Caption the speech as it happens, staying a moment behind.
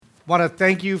want to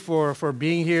thank you for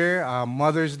being here,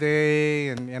 Mother's Day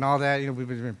and all that. We've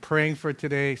been praying for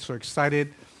today. So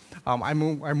excited.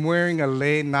 I'm wearing a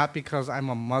lei not because I'm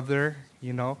a mother,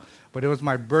 but it was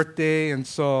my birthday, and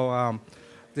so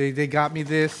they got me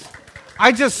this.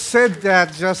 I just said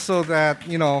that just so that,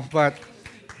 but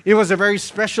it was a very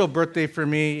special birthday for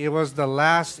me. It was the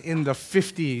last in the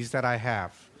 50s that I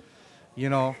have,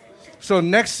 So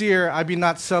next year, I'll be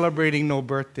not celebrating no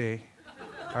birthday,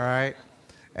 all right?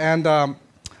 And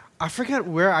I forget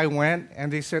where I went,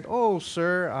 and they said, "Oh,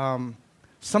 sir,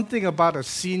 something about a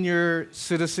senior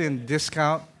citizen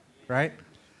discount," right?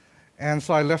 And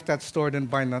so I left that store, didn't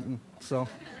buy nothing. So,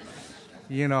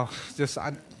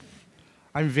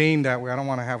 I'm vain that way. I don't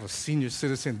want to have a senior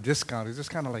citizen discount. It just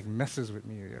kind of like messes with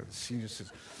me. Senior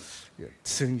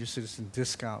citizen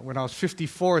discount. When I was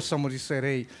 54, somebody said,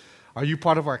 "Hey, are you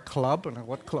part of our club?" And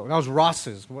what club? That was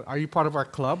Ross's. Are you part of our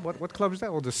club? What club is that?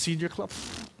 Oh, the senior club?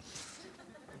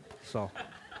 So,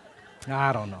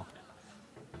 I don't know.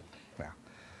 Yeah.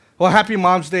 Well, happy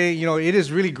Mom's Day. It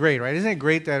is really great, right? Isn't it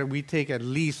great that we take at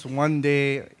least one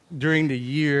day during the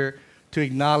year to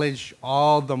acknowledge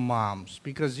all the moms?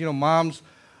 Because, moms,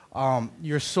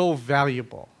 you're so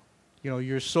valuable.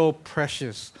 You're so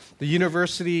precious. The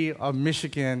University of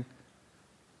Michigan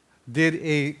did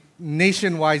a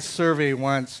nationwide survey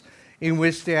once in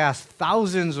which they asked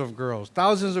thousands of girls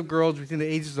between the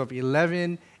ages of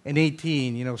 11 and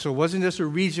 18, so it wasn't just a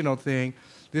regional thing.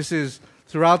 This is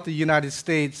throughout the United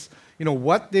States,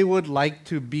 what they would like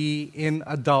to be in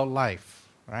adult life,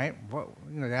 right?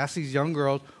 They ask these young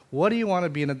girls, what do you want to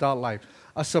be in adult life?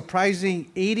 A surprising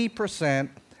 80%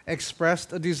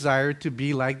 expressed a desire to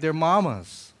be like their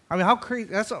mamas. I mean, how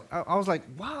crazy, I was like,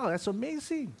 wow, that's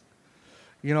amazing.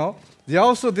 They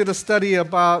also did a study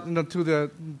about, to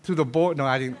the boy. No,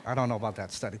 I don't know about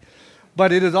that study.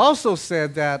 But it is also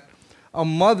said that a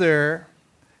mother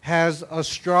has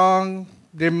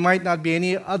there might not be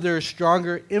any other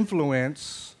stronger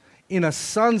influence in a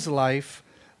son's life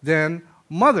than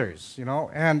mothers,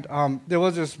 And there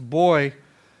was this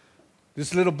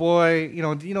little boy,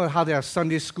 how they have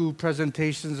Sunday school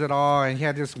presentations and all, and he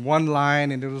had this one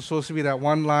line, and it was supposed to be that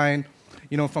one line,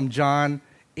 from John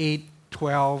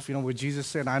 8:12, where Jesus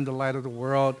said, "I'm the light of the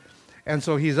world." And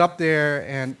so he's up there,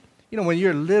 and when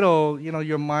you're little,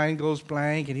 your mind goes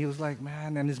blank, and he was like,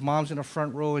 man, and his mom's in the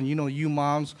front row, and you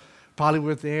moms probably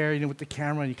were there, with the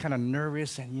camera, and you're kind of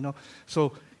nervous, and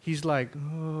so he's like,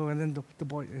 oh, and then the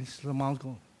mom's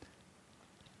going,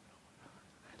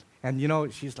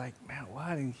 and she's like, man,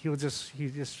 what? And he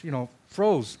just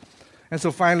froze. And so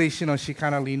finally, she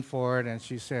kind of leaned forward, and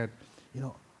she said,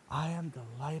 "I am the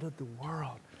light of the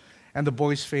world." And the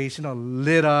boy's face,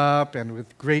 lit up, and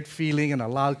with great feeling and a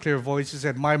loud, clear voice, he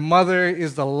said, "My mother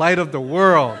is the light of the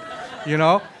world,"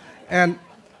 And,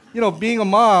 being a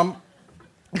mom,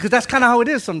 because that's kind of how it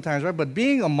is sometimes, right? But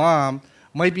being a mom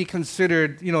might be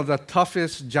considered, the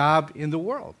toughest job in the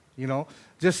world,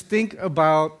 Just think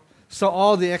about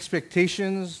all the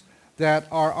expectations that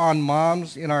are on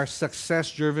moms in our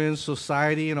success-driven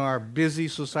society, our busy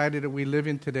society that we live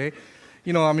in today.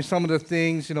 Some of the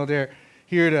things, they're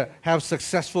here to have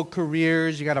successful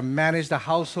careers. You got to manage the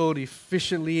household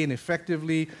efficiently and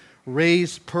effectively,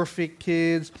 raise perfect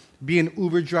kids, be an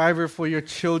Uber driver for your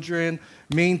children,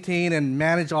 maintain and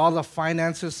manage all the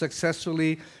finances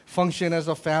successfully, function as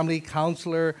a family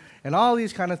counselor, and all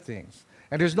these kind of things.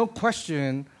 And there's no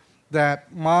question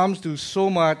that moms do so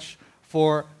much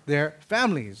for their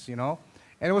families, And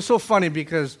it was so funny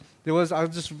because I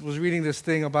was reading this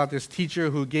thing about this teacher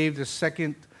who gave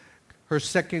her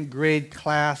second grade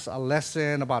class a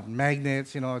lesson about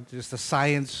magnets, just the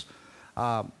science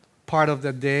part of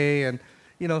the day. And,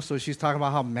 so she's talking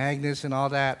about how magnets and all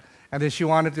that. And then she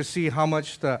wanted to see how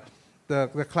much the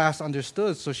class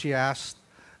understood. So she asked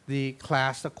the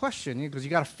class a question, because you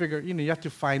got to figure, you have to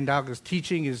find out, because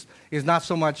teaching is not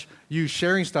so much you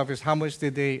sharing stuff, is how much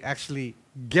did they actually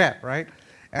get, right?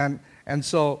 And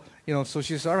so, so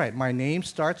she says, all right, my name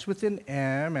starts with an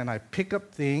M, and I pick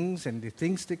up things, and the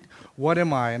things stick. What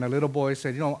am I? And a little boy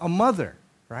said, a mother,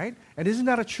 right? And isn't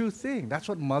that a true thing? That's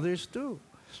what mothers do.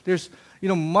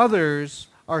 Mothers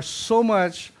are so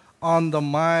much on the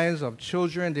minds of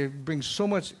children. They bring so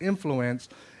much influence,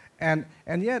 and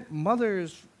yet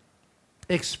mothers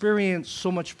experience so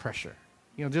much pressure.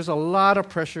 There's a lot of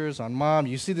pressures on mom.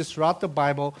 You see this throughout the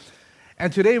Bible.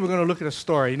 And today we're going to look at a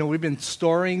story. We've been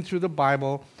storing through the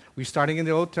Bible. We're starting in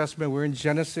the Old Testament. We're in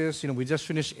Genesis. We just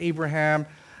finished Abraham.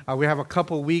 We have a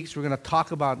couple weeks. We're going to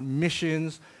talk about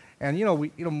missions. And,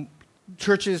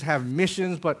 churches have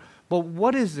missions, but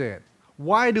what is it?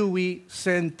 Why do we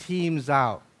send teams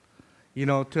out?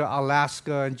 to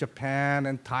Alaska and Japan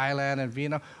and Thailand and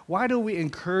Vietnam? Why do we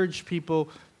encourage people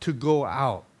to go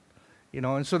out?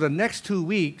 And so the next 2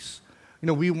 weeks,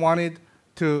 we wanted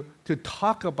to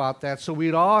talk about that so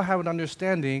we'd all have an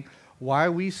understanding why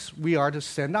we are to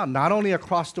send out, not only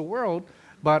across the world,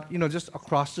 but, just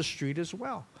across the street as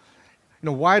well.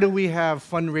 Why do we have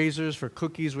fundraisers for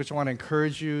cookies, which I want to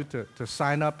encourage you to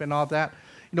sign up and all that?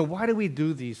 Why do we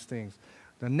do these things?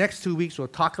 The next 2 weeks, we'll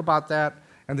talk about that,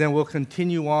 and then we'll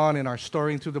continue on in our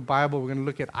story through the Bible. We're going to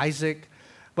look at Isaac.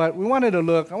 But I want to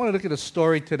look at a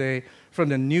story today from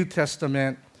the New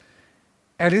Testament.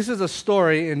 And this is a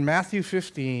story in Matthew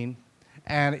 15,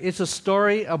 and it's a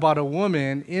story about a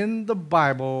woman in the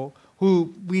Bible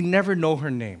who we never know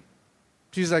her name.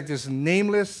 She's like this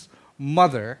nameless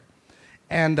mother,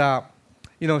 and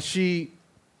she's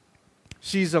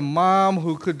a mom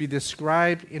who could be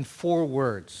described in 4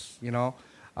 words.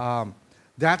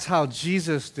 That's how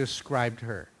Jesus described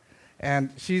her.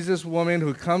 And she's this woman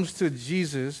who comes to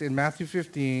Jesus in Matthew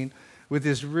 15 with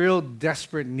this real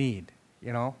desperate need.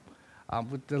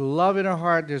 With the love in her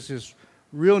heart, there's this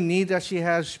real need that she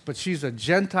has. But she's a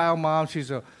Gentile mom.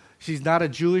 She's not a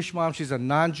Jewish mom. She's a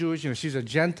non-Jewish. She's a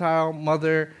Gentile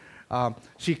mother.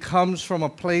 She comes from a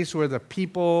place where the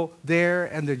people there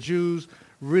and the Jews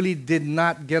really did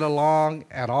not get along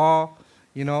at all.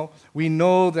 We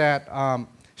know that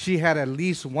she had at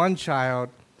least one child,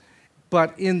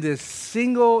 but in this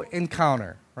single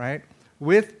encounter, right,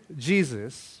 with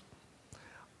Jesus,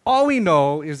 all we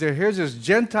know is that here's this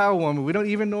Gentile woman, we don't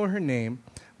even know her name,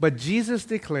 but Jesus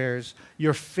declares,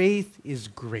 your faith is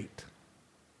great.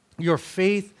 Your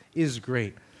faith is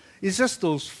great. It's just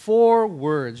those 4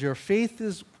 words, your faith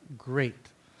is great.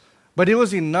 But it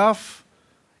was enough,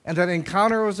 and that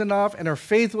encounter was enough, and her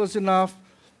faith was enough,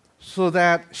 so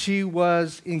that she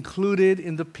was included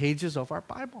in the pages of our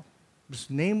Bible. This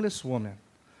nameless woman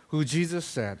who Jesus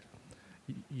said,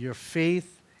 your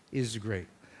faith is great.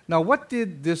 Now, what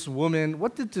did this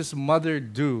mother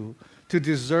do to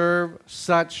deserve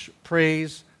such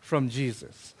praise from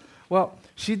Jesus? Well,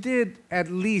 she did at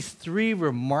least 3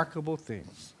 remarkable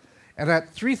things. And that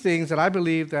 3 things that I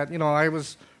believe that, I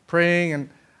was praying, and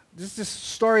this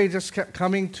story just kept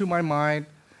coming to my mind.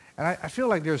 And I feel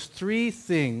like there's 3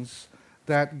 things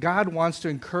that God wants to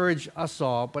encourage us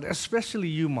all, but especially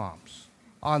you moms,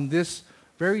 on this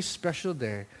very special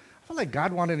day. I feel like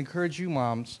God wanted to encourage you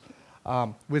moms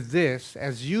with this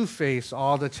as you face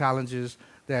all the challenges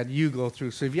that you go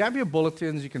through. So if you have your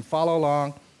bulletins, you can follow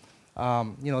along.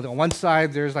 On one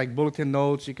side, there's like bulletin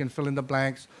notes. You can fill in the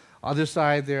blanks. Other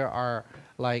side, there are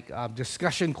like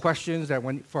discussion questions that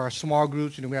for our small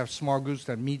groups. We have small groups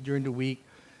that meet during the week.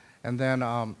 And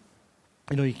then,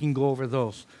 you can go over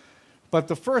those. But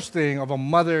the first thing of a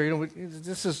mother,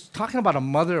 this is talking about a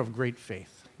mother of great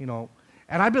faith, And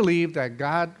I believe that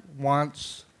God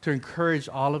wants to encourage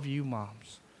all of you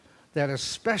moms, that as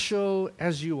special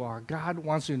as you are, God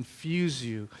wants to infuse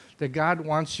you, that God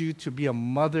wants you to be a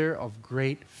mother of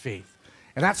great faith.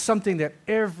 And that's something that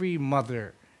every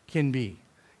mother can be,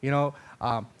 and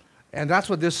that's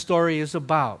what this story is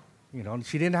about.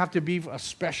 She didn't have to be a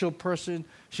special person.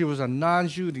 She was a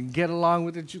non-Jew, didn't get along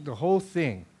with the whole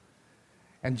thing.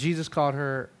 And Jesus called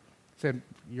her, said,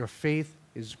 your faith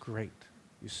is great,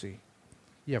 you see.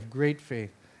 You have great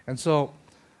faith. And so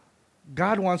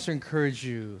God wants to encourage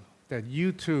you that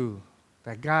you too,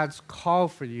 that God's call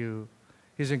for you,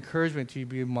 his encouragement to you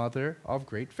be a mother of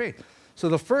great faith. So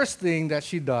the first thing that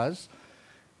she does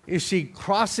is she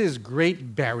crosses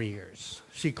great barriers.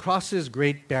 She crosses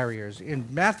great barriers. In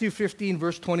Matthew 15,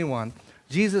 verse 21,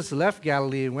 Jesus left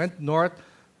Galilee and went north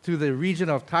to the region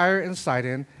of Tyre and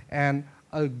Sidon, and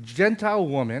a Gentile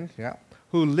woman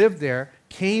who lived there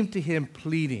came to him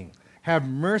pleading, have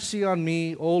mercy on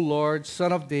me, O Lord,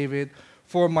 Son of David,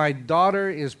 for my daughter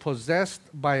is possessed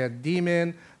by a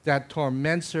demon that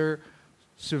torments her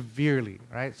severely.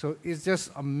 Right? So it's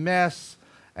just a mess,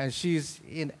 and she's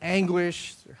in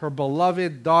anguish. Her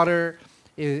beloved daughter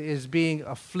is being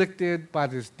afflicted by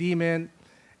this demon,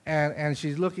 and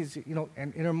she's looking,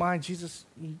 and in her mind, Jesus,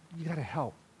 you got to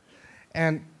help.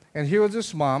 And here was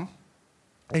this mom,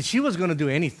 and she was going to do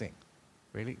anything,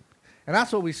 really. And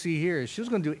that's what we see here. She was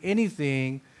going to do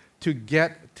anything to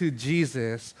get to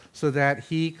Jesus so that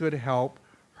he could help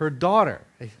her daughter,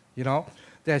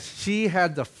 that she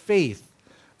had the faith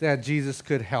that Jesus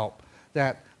could help.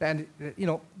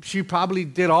 She probably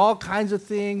did all kinds of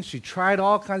things. She tried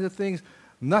all kinds of things.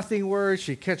 Nothing worked.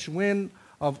 She catch wind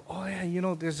of,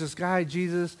 there's this guy,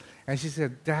 Jesus. And she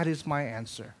said, that is my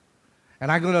answer.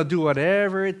 And I'm going to do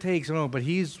whatever it takes. But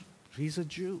he's a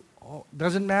Jew.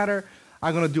 Doesn't matter.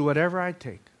 I'm going to do whatever I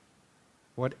take.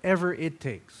 whatever it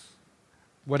takes,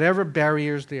 whatever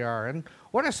barriers there are. And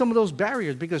what are some of those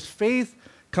barriers? Because faith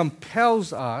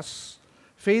compels us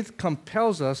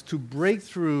to break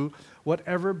through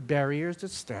whatever barriers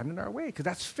that stand in our way, because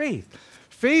that's faith.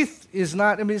 Faith is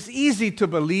not, it's easy to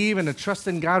believe and to trust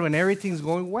in God when everything's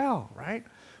going well, right?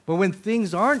 But when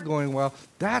things aren't going well,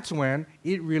 that's when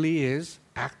it really is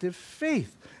active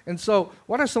faith. And so,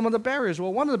 what are some of the barriers?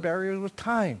 Well, one of the barriers was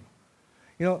time.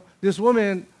 This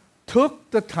woman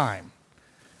took the time.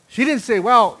 She didn't say,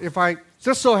 well, if I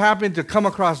just so happen to come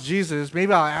across Jesus,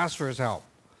 maybe I'll ask for his help.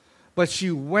 But she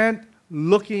went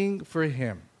looking for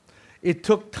him. It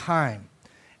took time.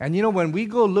 And when we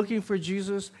go looking for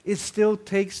Jesus, it still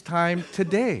takes time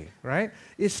today, right?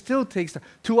 It still takes time.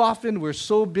 Too often we're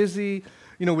so busy,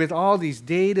 with all these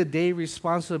day-to-day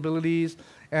responsibilities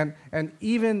and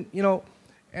even,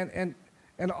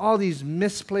 and all these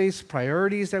misplaced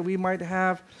priorities that we might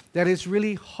have, that it's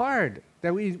really hard,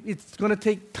 it's going to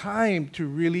take time to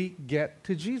really get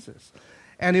to Jesus.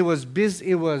 And it was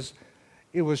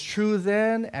true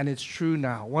then, and it's true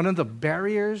now. One of the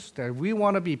barriers that we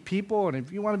want to be people, and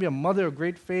if you want to be a mother of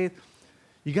great faith,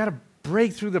 you got to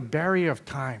break through the barrier of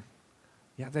time.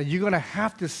 Yeah, that you're going to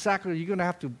have to sacrifice, you're going to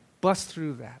have to bust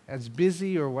through that. As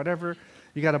busy or whatever,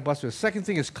 you got to bust through. The second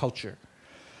thing is culture.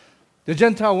 The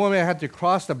Gentile woman had to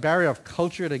cross the barrier of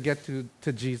culture to get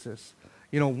to Jesus.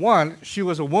 One, she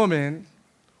was a woman,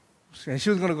 and she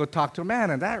was going to go talk to a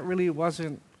man, and that really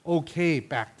wasn't okay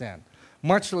back then.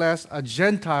 Much less a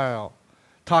Gentile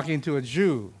talking to a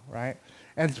Jew, right?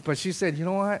 But she said, you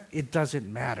know what? It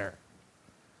doesn't matter.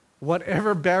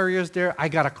 Whatever barriers there, I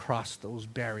got to cross those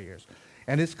barriers.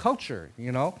 And it's culture,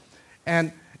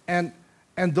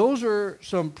 And those are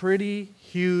some pretty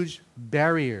huge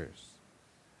barriers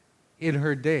in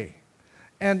her day.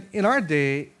 And in our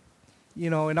day,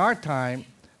 in our time,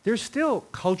 there's still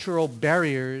cultural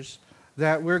barriers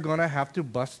that we're going to have to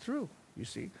bust through, you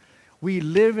see. We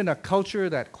live in a culture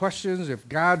that questions if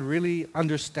God really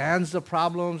understands the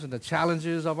problems and the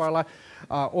challenges of our life,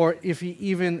 or if he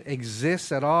even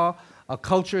exists at all. A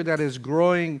culture that is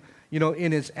growing,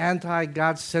 in its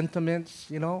anti-God sentiments,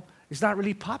 It's not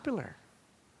really popular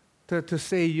to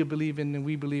say you believe in and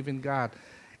we believe in God.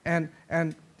 And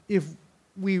if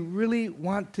we really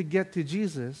want to get to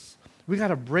Jesus, we got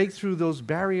to break through those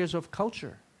barriers of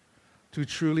culture to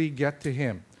truly get to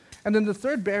him. And then the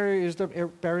third barrier is the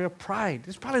barrier of pride.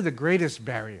 It's probably the greatest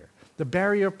barrier, the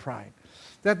barrier of pride.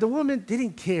 That the woman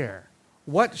didn't care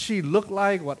what she looked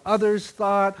like, what others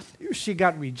thought, if she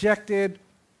got rejected,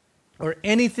 or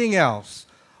anything else.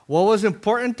 What was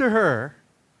important to her,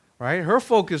 right? Her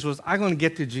focus was, I'm going to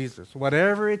get to Jesus,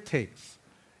 whatever it takes,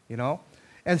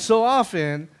 And so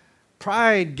often,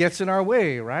 pride gets in our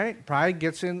way, right? Pride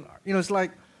gets in, it's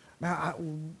like,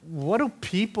 man, what do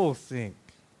people think,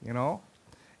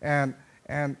 And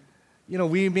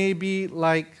we may be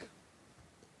like,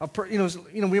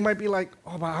 we might be like,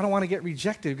 oh, but I don't want to get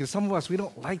rejected, because some of us, we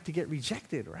don't like to get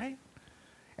rejected, right?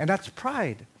 And that's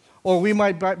pride. Or we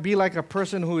might be like a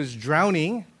person who is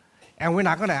drowning, and we're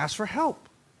not going to ask for help.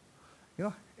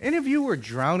 Any of you were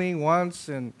drowning once,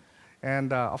 and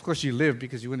of course you lived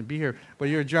because you wouldn't be here, but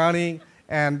you're drowning,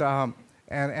 and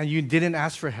you didn't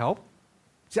ask for help?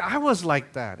 See, I was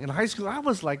like that. In high school, I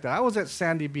was like that. I was at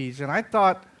Sandy Beach, and I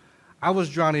thought I was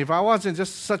drowning. If I wasn't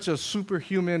just such a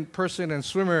superhuman person and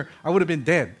swimmer, I would have been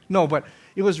dead. No, but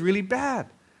it was really bad.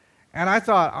 And I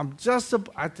thought,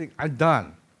 I think I'm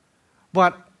done.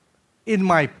 But in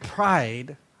my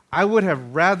pride, I would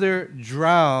have rather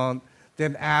drowned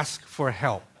than ask for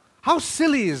help. How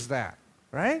silly is that,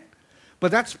 right? But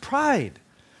that's pride.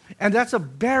 And that's a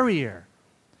barrier.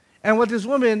 And what this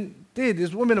woman did,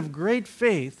 this woman of great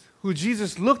faith, who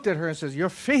Jesus looked at her and says, your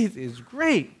faith is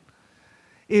great,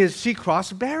 is she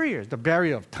crossed barriers, the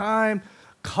barrier of time,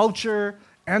 culture,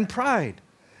 and pride.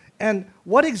 And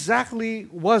what exactly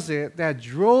was it that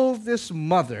drove this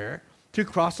mother to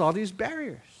cross all these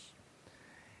barriers?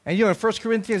 And in 1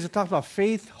 Corinthians, it talks about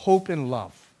faith, hope, and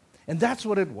love. And that's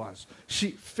what it was.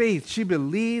 She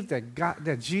believed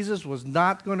that Jesus was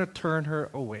not going to turn her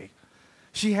away.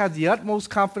 She had the utmost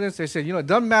confidence. They said, it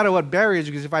doesn't matter what barriers,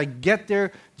 because if I get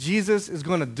there, Jesus is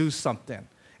going to do something.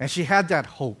 And she had that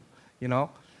hope,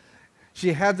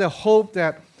 She had the hope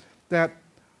that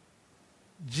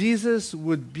Jesus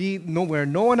would be where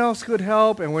no one else could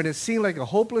help, and when it seemed like a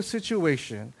hopeless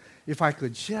situation, if I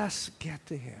could just get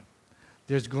to him,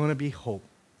 there's going to be hope.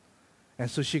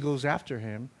 And so she goes after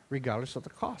him regardless of the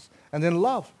cost. And then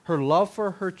her love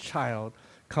for her child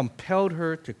compelled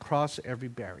her to cross every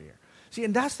barrier. See,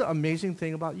 and that's the amazing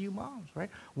thing about you moms, right?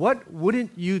 What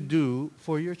wouldn't you do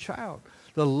for your child?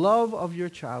 the love of your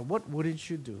child, what wouldn't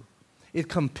you do? It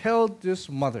compelled this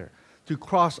mother to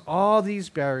cross all these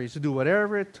barriers, to do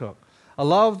whatever it took. A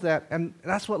love and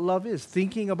that's what love is,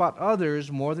 thinking about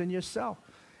others more than yourself.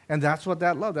 And that's what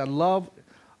that love,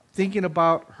 thinking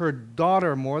about her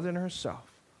daughter more than herself.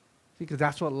 Because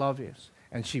that's what love is.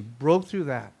 And she broke through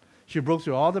that. She broke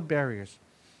through all the barriers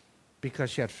because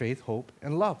she had faith, hope,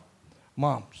 and love.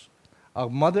 Moms, a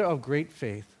mother of great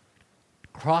faith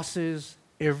crosses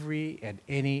every and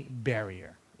any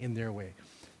barrier in their way.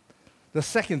 The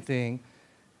second thing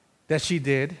that she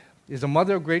did is a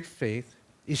mother of great faith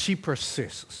is she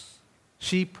persists.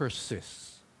 She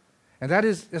persists. And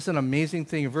that's an amazing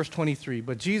thing in verse 23.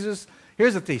 But Jesus,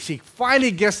 here's the thing. She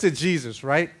finally gets to Jesus,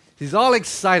 right? She's all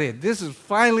excited. This is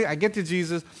finally, I get to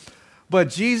Jesus. But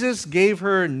Jesus gave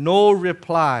her no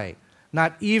reply,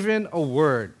 not even a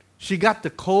word. She got the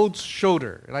cold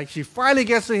shoulder. Like she finally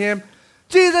gets to him.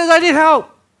 Jesus, I need help.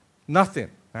 Nothing,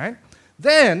 right?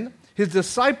 Then his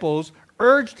disciples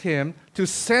urged him to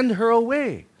send her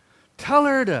away. Tell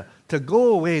her to go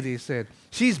away, they said.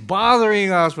 She's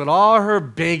bothering us with all her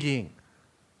begging.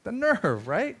 The nerve,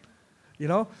 right? You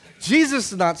know,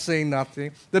 Jesus is not saying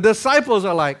nothing. The disciples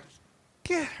are like,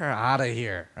 get her out of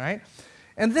here, right?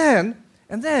 And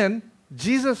then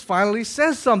Jesus finally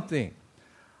says something.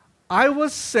 I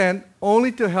was sent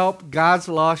only to help God's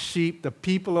lost sheep, the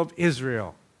people of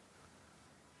Israel.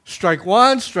 Strike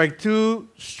one, strike two,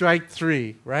 strike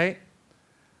three, right?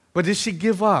 But did she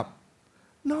give up?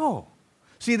 No.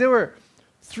 See, there were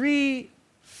three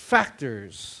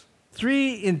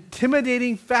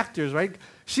intimidating factors, right?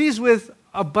 She's with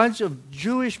a bunch of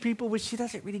Jewish people which she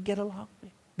doesn't really get along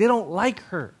with. They don't like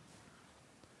her.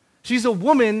 She's a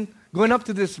woman going up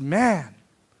to this man.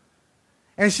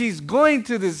 And she's going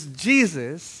to this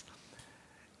Jesus,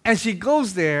 and she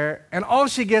goes there, and all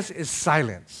she gets is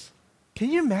silence. Can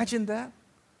you imagine that?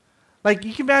 Like,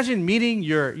 you can imagine meeting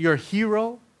your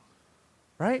hero,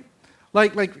 right?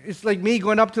 Like it's like me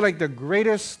going up to like the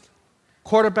greatest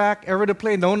quarterback ever to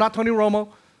play. No, not Tony Romo.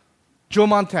 Joe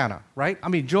Montana, right? I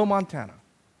mean, Joe Montana.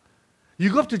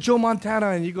 You go up to Joe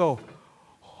Montana and you go,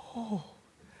 oh,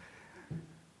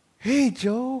 hey,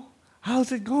 Joe,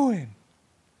 how's it going?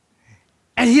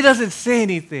 And he doesn't say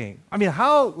anything. I mean,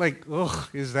 how,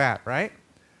 is that, right?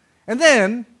 And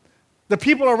then the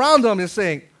people around him is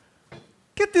saying,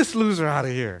 get this loser out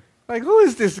of here. Like, who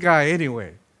is this guy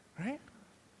anyway, right?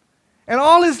 And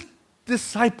all his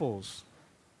disciples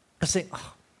are saying,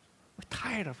 oh, we're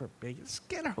tired of her begging. Let's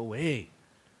get her away.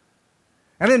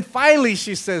 And then finally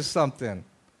she says something.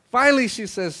 And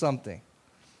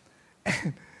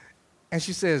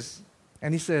he says,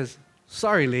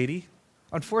 sorry, lady.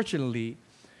 Unfortunately,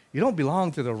 you don't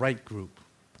belong to the right group.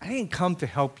 I didn't come to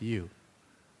help you.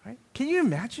 Right? Can you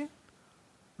imagine?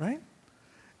 Right?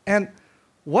 And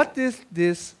what did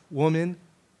this woman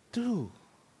do?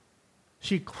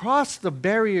 She crossed the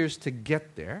barriers to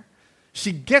get there.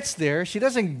 She gets there. She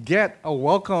doesn't get a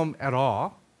welcome at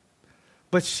all,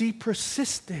 but she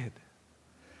persisted.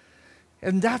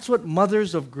 And that's what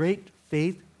mothers of great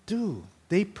faith do.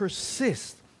 They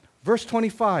persist. Verse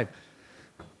 25.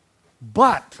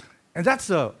 But, and that's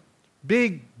a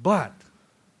big but.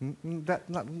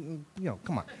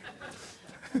 Come on.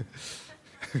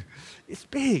 It's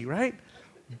big, right?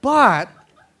 But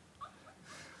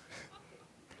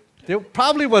there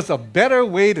probably was a better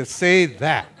way to say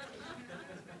that.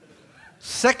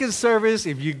 Second service,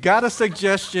 if you got a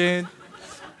suggestion,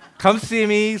 come see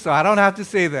me so I don't have to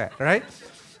say that, right?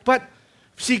 But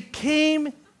she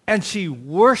came and she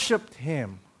worshiped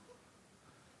him.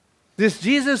 This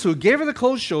Jesus who gave her the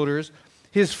cold shoulders,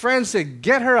 his friends said,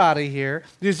 get her out of here.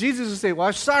 This Jesus who said,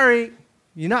 well, sorry,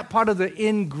 you're not part of the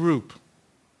in group.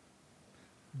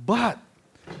 But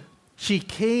she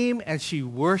came and she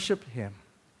worshiped him.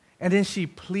 And then she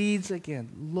pleads again,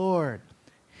 Lord,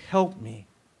 help me.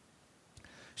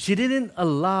 She didn't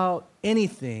allow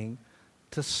anything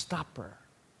to stop her.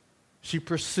 She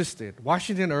persisted.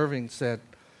 Washington Irving said,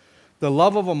 the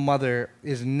love of a mother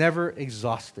is never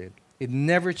exhausted. It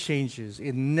never changes.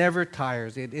 It never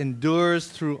tires. It endures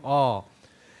through all.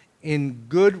 In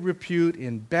good repute,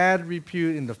 in bad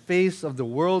repute, in the face of the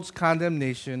world's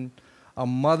condemnation, a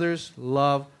mother's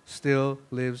love still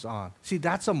lives on. See,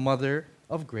 that's a mother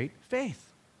of great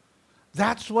faith.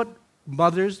 That's what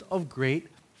mothers of great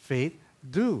faith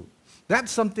do.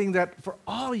 That's something that for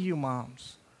all you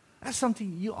moms, that's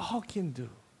something you all can do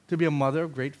to be a mother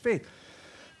of great faith.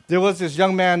 There was this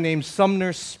young man named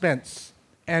Sumner Spence,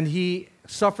 and he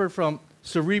suffered from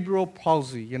cerebral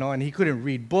palsy, and he couldn't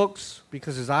read books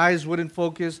because his eyes wouldn't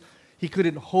focus. He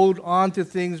couldn't hold on to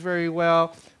things very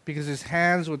well because his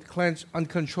hands would clench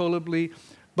uncontrollably.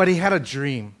 But he had a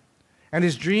dream. And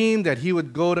his dream that he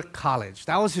would go to college.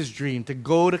 That was his dream, to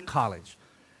go to college.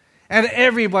 And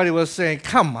everybody was saying,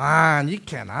 come on, you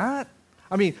cannot.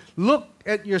 I mean, look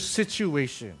at your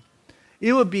situation.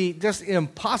 It would be just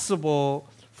impossible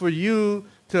for you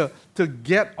to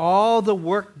get all the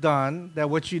work done that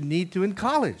what you need to in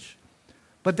college.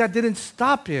 But that didn't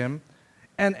stop him.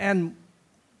 And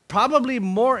probably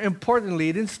more importantly,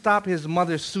 it didn't stop his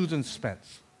mother, Susan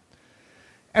Spence.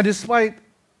 And despite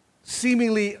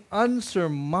seemingly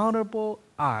unsurmountable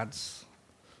odds,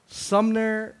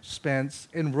 Sumner Spence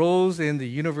enrolls in the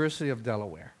University of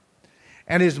Delaware.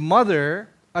 And his mother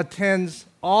attends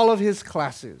all of his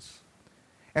classes.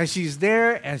 And she's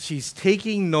there and she's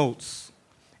taking notes.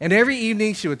 And every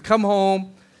evening she would come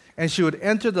home and she would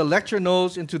enter the lecture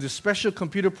notes into the special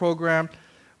computer program,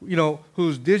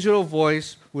 whose digital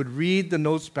voice would read the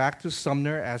notes back to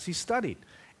Sumner as he studied.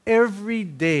 Every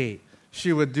day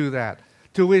she would do that.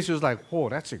 To which she was like, whoa,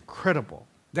 that's incredible.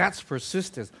 That's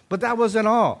persistence. But that wasn't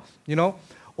all,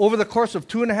 Over the course of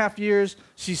 2.5 years,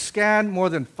 she scanned more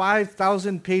than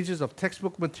 5,000 pages of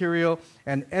textbook material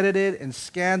and edited and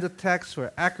scanned the text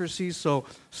for accuracy so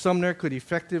Sumner could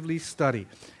effectively study.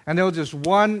 And there was this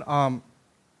one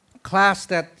class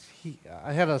that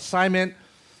I had an assignment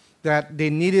that they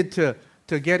needed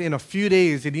to get in a few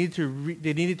days. They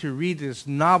needed to read this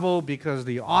novel because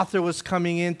the author was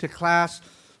coming into class.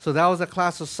 So that was a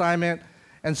class assignment.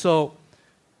 And so,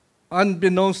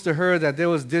 unbeknownst to her that there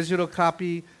was digital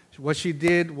copy, what she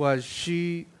did was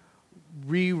she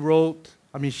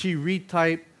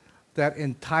retyped that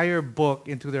entire book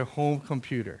into their home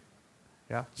computer,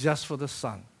 just for the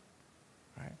son.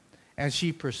 Right? And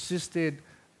she persisted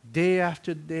day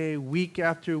after day, week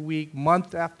after week,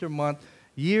 month after month,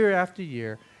 year after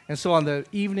year. And so on the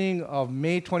evening of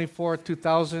May 24,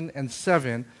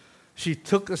 2007, she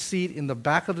took a seat in the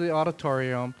back of the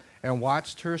auditorium and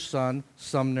watched her son,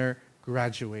 Sumner,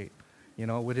 graduate,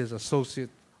 with his Associate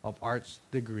of Arts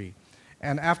degree.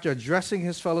 And after addressing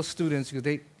his fellow students,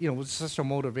 because they, with such a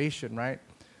motivation, right?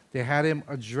 They had him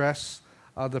address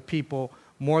the people,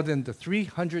 more than the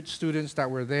 300 students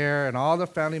that were there and all the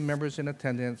family members in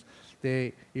attendance.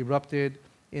 They erupted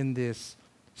in this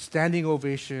standing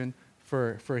ovation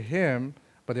for him,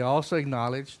 but they also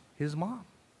acknowledged his mom,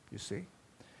 you see.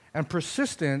 And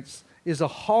persistence is a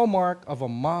hallmark of a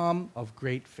mom of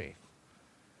great faith.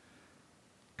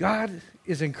 God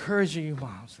is encouraging you,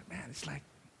 moms. Man, it's like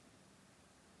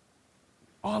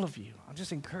all of you. I'm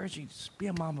just encouraging you to be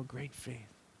a mom of great faith.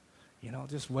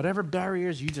 Just whatever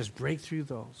barriers, you just break through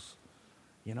those.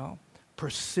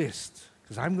 Persist,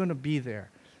 because I'm going to be there.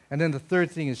 And then the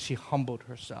third thing is she humbled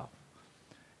herself.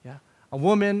 Yeah, a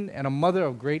woman and a mother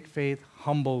of great faith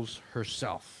humbles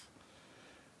herself.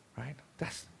 Right?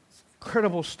 That's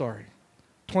incredible story.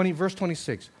 Verse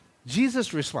 26.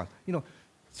 Jesus responds.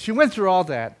 She went through all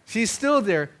that. She's still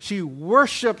there. She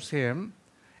worships him,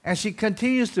 and she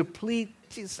continues to plead.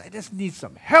 Jesus, I just need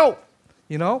some help.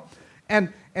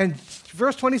 And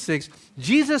verse 26.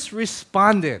 Jesus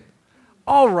responded.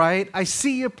 All right, I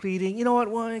see you pleading. You know what?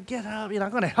 Well, get out.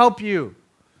 I'm going to help you,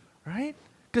 right?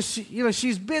 Because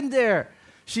she's been there.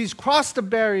 She's crossed the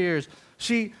barriers.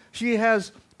 She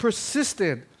has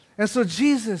persisted. And so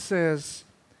Jesus says,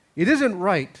 it isn't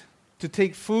right to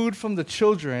take food from the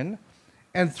children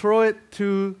and throw it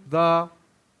to the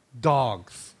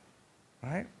dogs,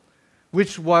 right?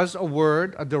 Which was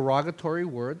a derogatory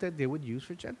word that they would use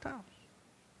for Gentiles.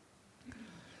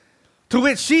 To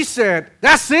which she said,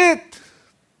 that's it,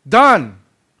 done.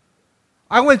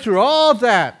 I went through all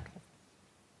that,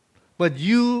 but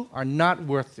you are not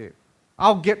worth it.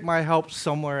 I'll get my help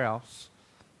somewhere else.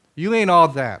 You ain't all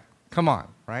that. Come on,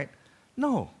 right?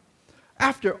 No.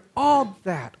 After all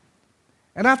that,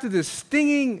 and after this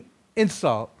stinging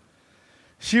insult,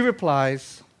 she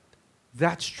replies,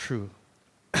 that's true.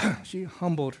 She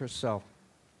humbled herself.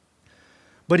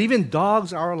 But even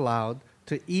dogs are allowed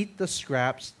to eat the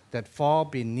scraps that fall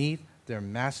beneath their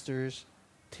master's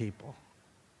table.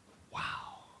 Wow.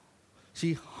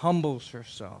 She humbles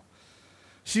herself.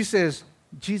 She says,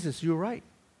 Jesus, you're right.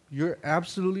 You're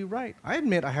absolutely right. I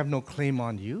admit I have no claim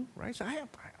on you, right? So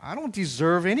I don't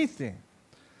deserve anything.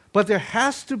 But there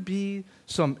has to be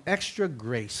some extra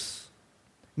grace,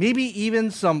 maybe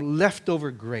even some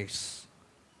leftover grace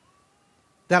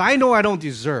that I know I don't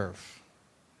deserve,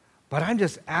 but I'm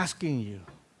just asking you,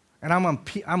 and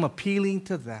I'm appealing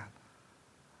to that.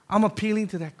 I'm appealing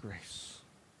to that grace.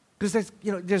 Because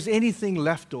there's anything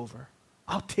left over,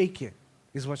 I'll take it,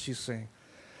 is what she's saying.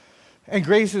 And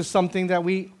grace is something that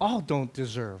we all don't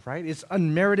deserve, right? It's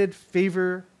unmerited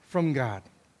favor from God.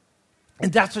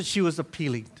 And that's what she was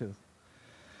appealing to.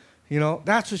 You know,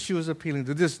 that's what she was appealing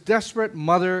to. This desperate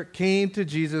mother came to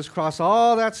Jesus, crossed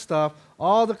all that stuff,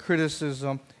 all the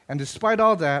criticism, and despite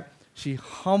all that, she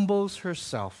humbles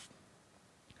herself.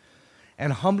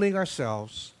 And humbling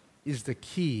ourselves is the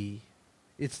key.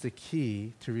 It's the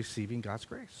key to receiving God's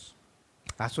grace.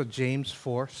 That's what James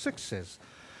 4:6 says.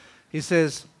 He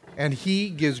says, and he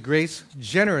gives grace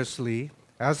generously.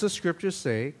 As the scriptures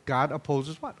say, God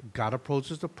opposes what? God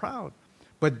opposes the proud,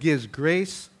 but gives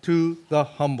grace to the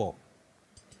humble.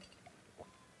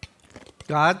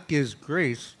 God gives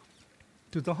grace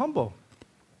to the humble.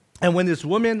 And when this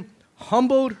woman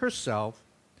humbled herself,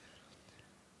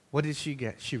 what did she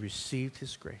get? She received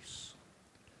his grace.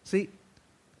 See,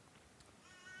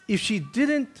 if she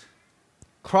didn't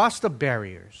cross the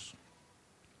barriers,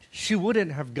 she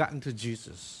wouldn't have gotten to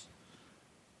Jesus.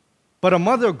 But a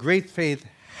mother of great faith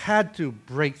had to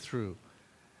break through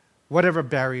whatever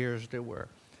barriers there were.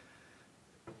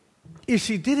 If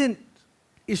she didn't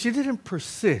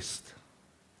persist,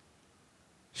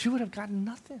 she would have gotten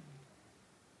nothing.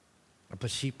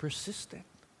 But she persisted.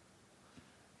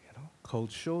 You know,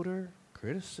 cold shoulder,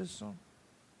 criticism.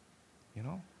 You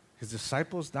know, his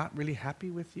disciples not really happy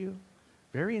with you.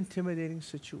 Very intimidating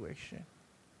situation.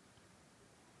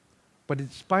 But in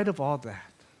spite of all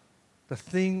that, the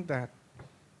thing that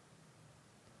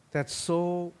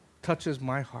so touches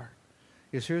my heart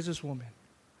is here's this woman.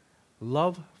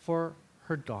 Love for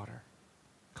her daughter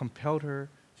compelled her.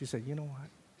 She said, you know what?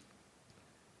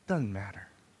 Doesn't matter.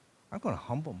 I'm going to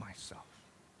humble myself.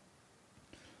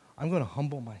 I'm going to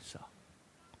humble myself.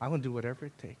 I'm going to do whatever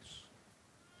it takes.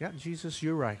 Yeah, Jesus,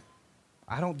 you're right.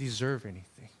 I don't deserve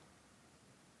anything.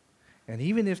 And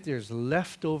even if there's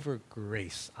leftover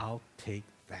grace, I'll take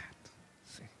that.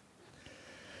 See?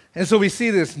 And so we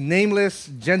see this nameless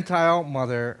Gentile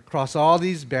mother cross all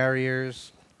these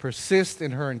barriers, persist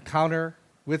in her encounter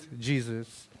with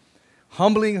Jesus,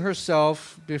 humbling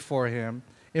herself before him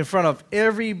in front of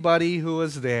everybody who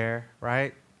was there,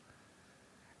 right?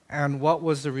 And what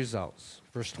was the results?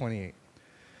 Verse 28.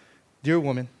 Dear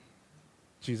woman,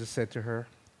 Jesus said to her,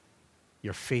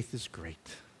 your faith is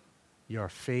great. Your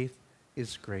faith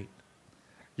is great.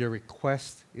 Your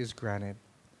request is granted.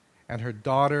 And her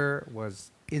daughter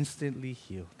was instantly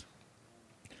healed.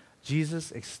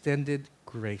 Jesus extended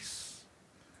grace,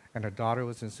 and her daughter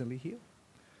was instantly healed.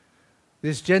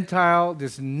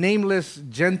 This nameless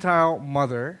Gentile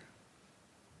mother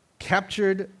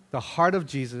captured the heart of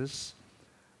Jesus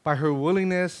by her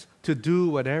willingness to do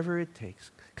whatever it takes,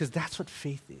 because that's what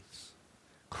faith is.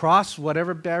 Cross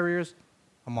whatever barriers,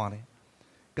 I'm on it.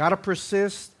 Gotta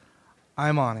persist,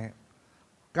 I'm on it.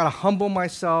 Gotta humble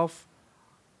myself,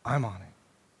 I'm on it.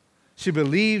 She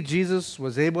believed Jesus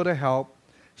was able to help.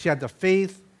 She had the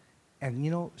faith,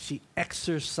 and she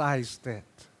exercised it.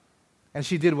 And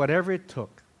she did whatever it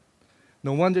took.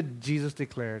 No wonder Jesus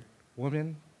declared,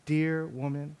 woman, dear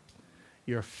woman,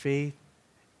 your faith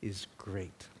is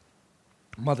great.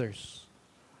 Mothers,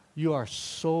 you are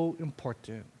so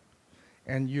important,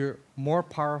 and you're more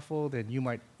powerful than you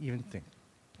might even think.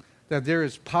 That there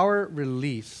is power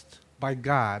released by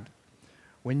God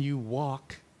when you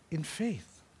walk in faith.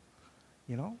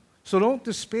 So don't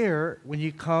despair when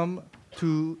you come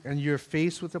to and you're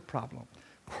faced with a problem.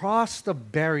 Cross the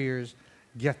barriers,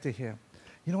 get to him.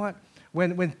 You know what?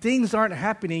 When things aren't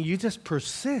happening, you just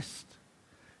persist.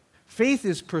 Faith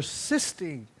is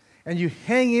persisting, and you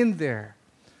hang in there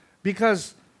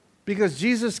because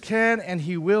Jesus can and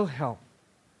he will help.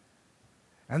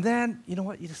 And then, you know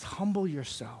what? You just humble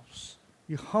yourselves.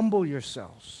 You humble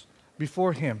yourselves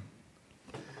before him.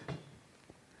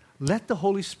 Let the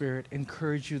Holy Spirit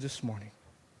encourage you this morning.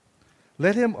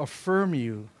 Let him affirm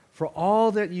you for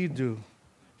all that you do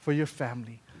for your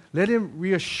family. Let him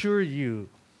reassure you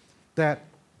that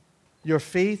your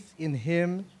faith in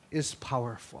him is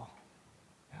powerful.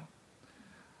 Yeah.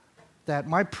 That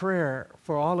my prayer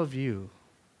for all of you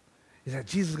is that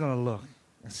Jesus is going to look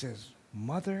and says,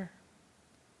 mother,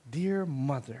 dear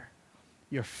mother,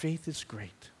 your faith is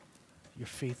great. Your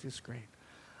faith is great.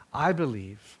 I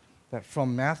believe that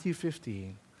from Matthew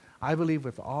 15, I believe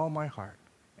with all my heart,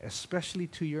 especially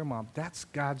to your mom, that's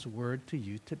God's word to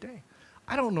you today.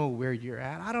 I don't know where you're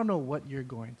at. I don't know what you're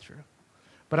going through.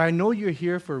 But I know you're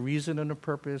here for a reason and a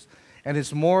purpose, and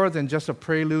it's more than just a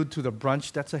prelude to the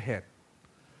brunch that's ahead.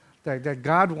 That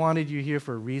God wanted you here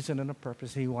for a reason and a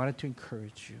purpose, and he wanted to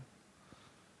encourage you.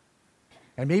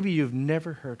 And maybe you've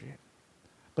never heard it,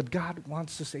 but God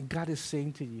wants to say, God is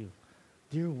saying to you,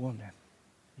 dear woman,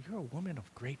 you're a woman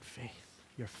of great faith.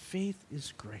 Your faith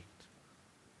is great.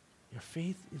 Your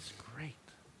faith is great.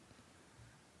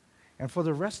 And for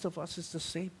the rest of us, it's the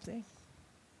same thing.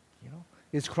 You know,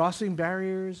 it's crossing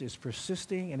barriers, it's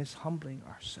persisting, and it's humbling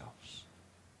ourselves.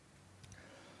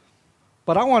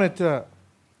 But I wanted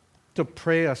to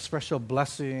pray a special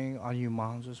blessing on you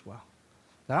moms as well.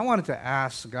 That I wanted to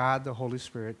ask God, the Holy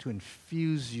Spirit, to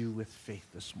infuse you with faith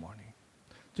this morning,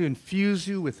 to infuse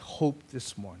you with hope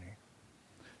this morning,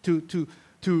 to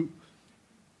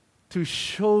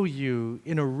show you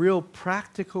in a real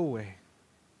practical way,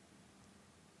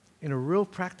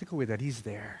 that He's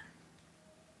there,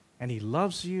 and He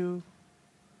loves you,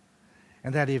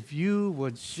 and that if you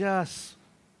would just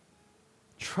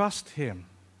trust Him,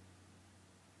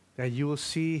 that you will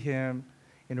see Him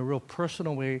in a real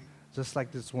personal way, just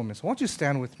like this woman. So why don't you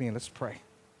stand with me and let's pray.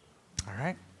 All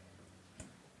right?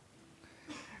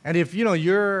 And if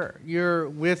you're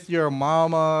with your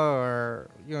mama or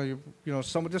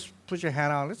someone, just put your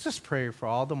hand out. Let's just pray for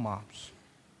all the moms.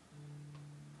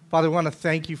 Father, we want to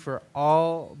thank you for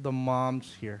all the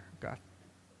moms here, God.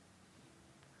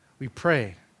 We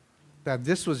pray that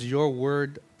this was your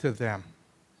word to them.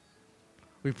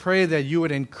 We pray that you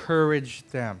would encourage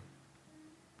them.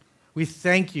 We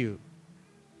thank you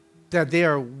that they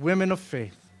are women of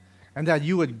faith and that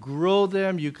you would grow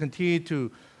them. You continue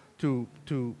to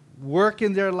work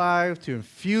in their lives, to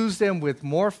infuse them with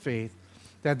more faith,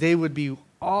 that they would be,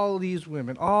 all these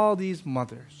women, all these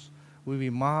mothers, would be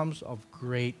moms of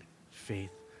great faith.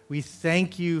 We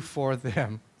thank you for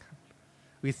them.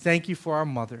 We thank you for our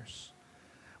mothers.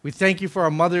 We thank you for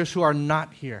our mothers who are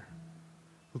not here,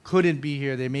 who couldn't be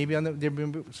here. They may be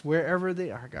wherever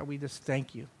they are. God, we just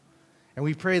thank you. And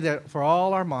we pray that for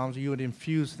all our moms, you would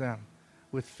infuse them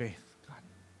with faith, God.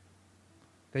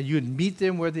 That you would meet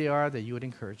them where they are, that you would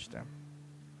encourage them.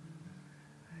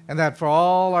 And that for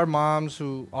all our moms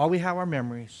who, all we have are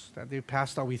memories, that they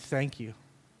passed on, we thank you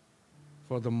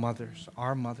for the mothers,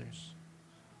 our mothers,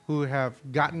 who have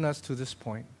gotten us to this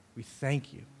point. We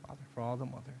thank you, Father, for all the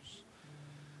mothers.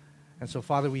 And so,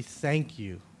 Father, we thank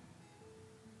you.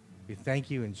 We thank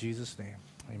you in Jesus' name.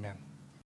 Amen.